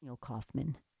Daniel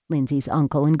Kaufman, Lindsay's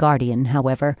uncle and guardian,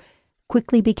 however,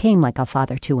 quickly became like a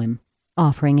father to him,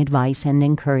 offering advice and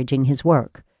encouraging his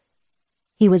work.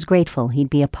 He was grateful he'd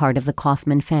be a part of the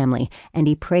Kaufman family, and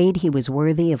he prayed he was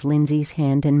worthy of Lindsay's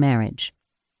hand in marriage.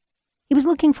 He was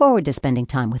looking forward to spending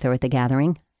time with her at the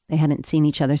gathering. They hadn't seen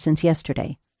each other since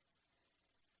yesterday.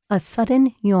 A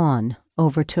sudden yawn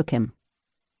overtook him.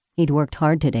 He'd worked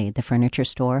hard today at the furniture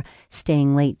store,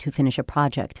 staying late to finish a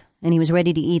project, and he was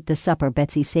ready to eat the supper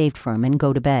Betsy saved for him and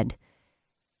go to bed.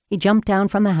 He jumped down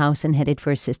from the house and headed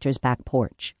for his sister's back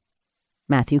porch.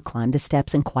 Matthew climbed the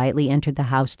steps and quietly entered the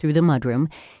house through the mudroom.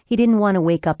 He didn't want to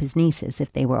wake up his nieces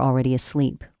if they were already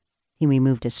asleep. He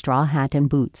removed a straw hat and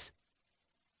boots.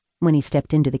 When he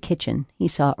stepped into the kitchen, he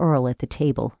saw Earl at the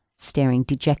table, staring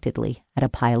dejectedly at a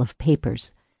pile of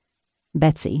papers.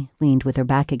 Betsy leaned with her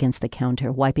back against the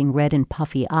counter, wiping red and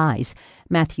puffy eyes.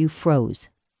 Matthew froze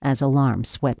as alarm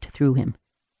swept through him.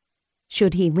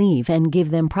 Should he leave and give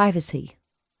them privacy?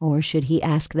 Or should he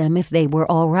ask them if they were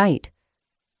all right?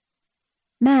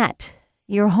 "Matt,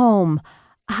 you're home.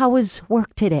 How was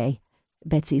work today?"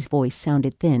 Betsy's voice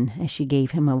sounded thin as she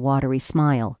gave him a watery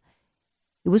smile.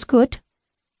 "It was good."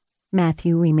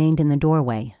 Matthew remained in the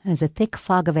doorway as a thick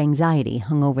fog of anxiety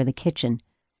hung over the kitchen.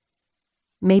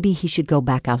 Maybe he should go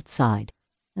back outside.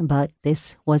 But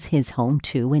this was his home,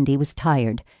 too, and he was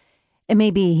tired. And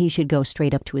maybe he should go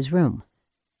straight up to his room.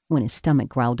 When his stomach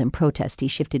growled in protest, he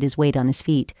shifted his weight on his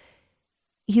feet.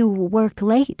 "You work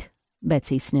late,"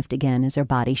 Betsy sniffed again as her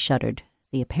body shuddered,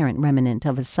 the apparent remnant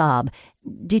of a sob.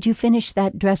 "Did you finish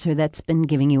that dresser that's been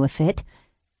giving you a fit?"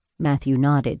 Matthew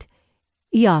nodded.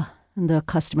 "Yeah, the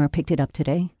customer picked it up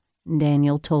today.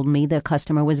 Daniel told me the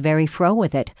customer was very fro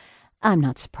with it. I'm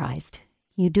not surprised.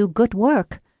 You do good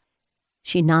work."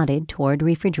 She nodded toward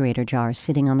refrigerator jars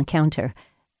sitting on the counter.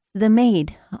 "The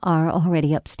maid are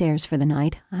already upstairs for the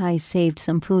night. I saved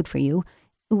some food for you.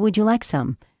 Would you like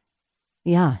some?"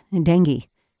 "Yeah, dengue."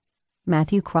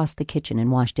 Matthew crossed the kitchen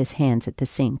and washed his hands at the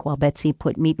sink while Betsy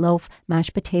put meatloaf,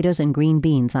 mashed potatoes, and green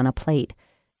beans on a plate.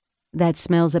 "That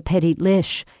smells a petit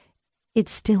lish."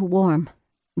 "It's still warm."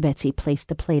 Betsy placed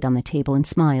the plate on the table and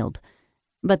smiled.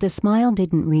 But the smile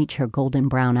didn't reach her golden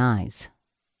brown eyes.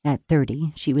 At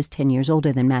 30, she was 10 years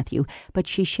older than Matthew, but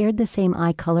she shared the same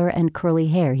eye color and curly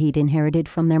hair he'd inherited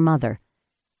from their mother.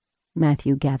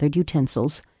 Matthew gathered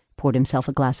utensils, poured himself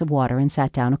a glass of water, and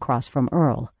sat down across from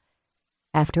Earl.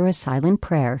 After a silent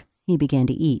prayer, he began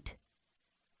to eat.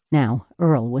 Now,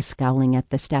 Earl was scowling at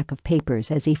the stack of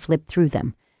papers as he flipped through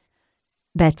them.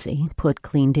 Betsy put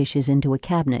clean dishes into a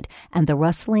cabinet, and the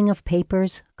rustling of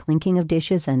papers, clinking of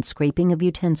dishes, and scraping of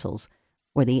utensils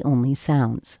were the only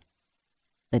sounds.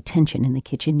 The tension in the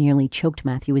kitchen nearly choked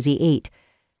Matthew as he ate.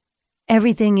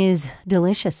 "Everything is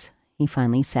delicious," he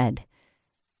finally said.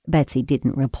 Betsy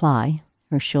didn't reply.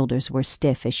 Her shoulders were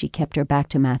stiff as she kept her back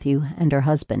to Matthew and her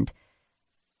husband.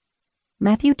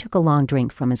 Matthew took a long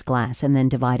drink from his glass and then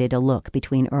divided a look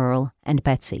between Earl and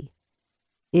Betsy.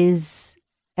 "Is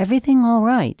everything all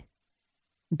right?"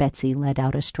 Betsy let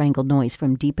out a strangled noise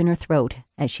from deep in her throat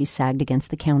as she sagged against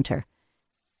the counter.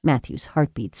 Matthew's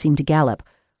heartbeat seemed to gallop.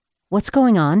 "What's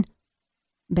going on?"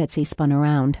 Betsy spun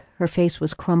around. Her face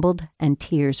was crumbled and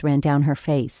tears ran down her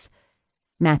face.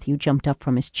 Matthew jumped up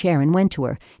from his chair and went to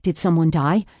her. "Did someone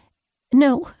die?"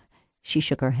 "No." She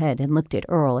shook her head and looked at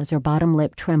Earl as her bottom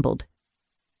lip trembled.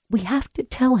 "We have to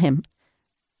tell him."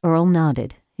 Earl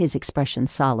nodded, his expression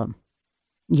solemn.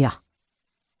 "Yeah,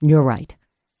 you're right."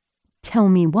 "Tell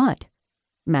me what?"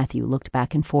 Matthew looked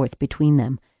back and forth between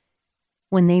them.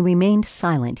 When they remained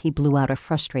silent, he blew out a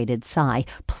frustrated sigh.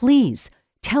 "Please,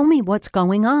 tell me what's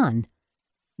going on."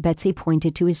 Betsy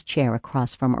pointed to his chair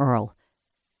across from Earl.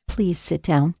 "Please sit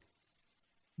down."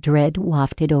 Dread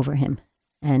wafted over him,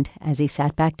 and as he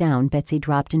sat back down, Betsy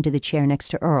dropped into the chair next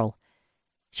to Earl.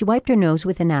 She wiped her nose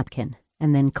with a napkin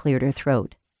and then cleared her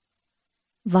throat.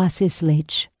 "Was ist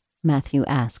los?" Matthew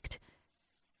asked.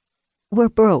 "We're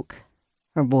broke."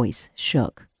 Her voice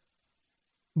shook.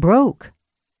 "Broke?"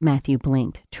 Matthew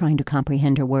blinked, trying to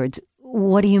comprehend her words.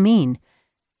 "What do you mean?"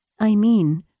 "I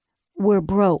mean, we're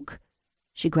broke."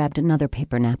 She grabbed another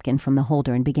paper napkin from the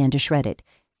holder and began to shred it.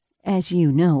 "As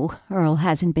you know, Earl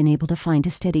hasn't been able to find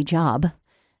a steady job.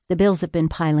 The bills have been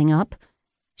piling up."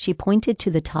 She pointed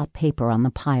to the top paper on the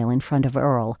pile in front of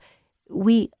Earl.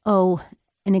 "We owe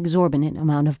an exorbitant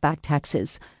amount of back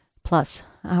taxes. Plus,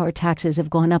 our taxes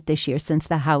have gone up this year since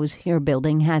the house you're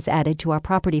building has added to our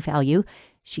property value."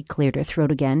 She cleared her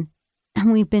throat again.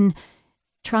 "And we've been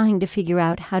trying to figure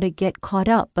out how to get caught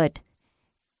up, but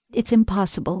it's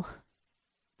impossible.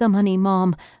 The money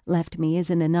Mom left me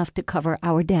isn't enough to cover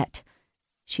our debt."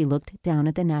 She looked down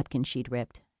at the napkin she'd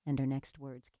ripped, and her next words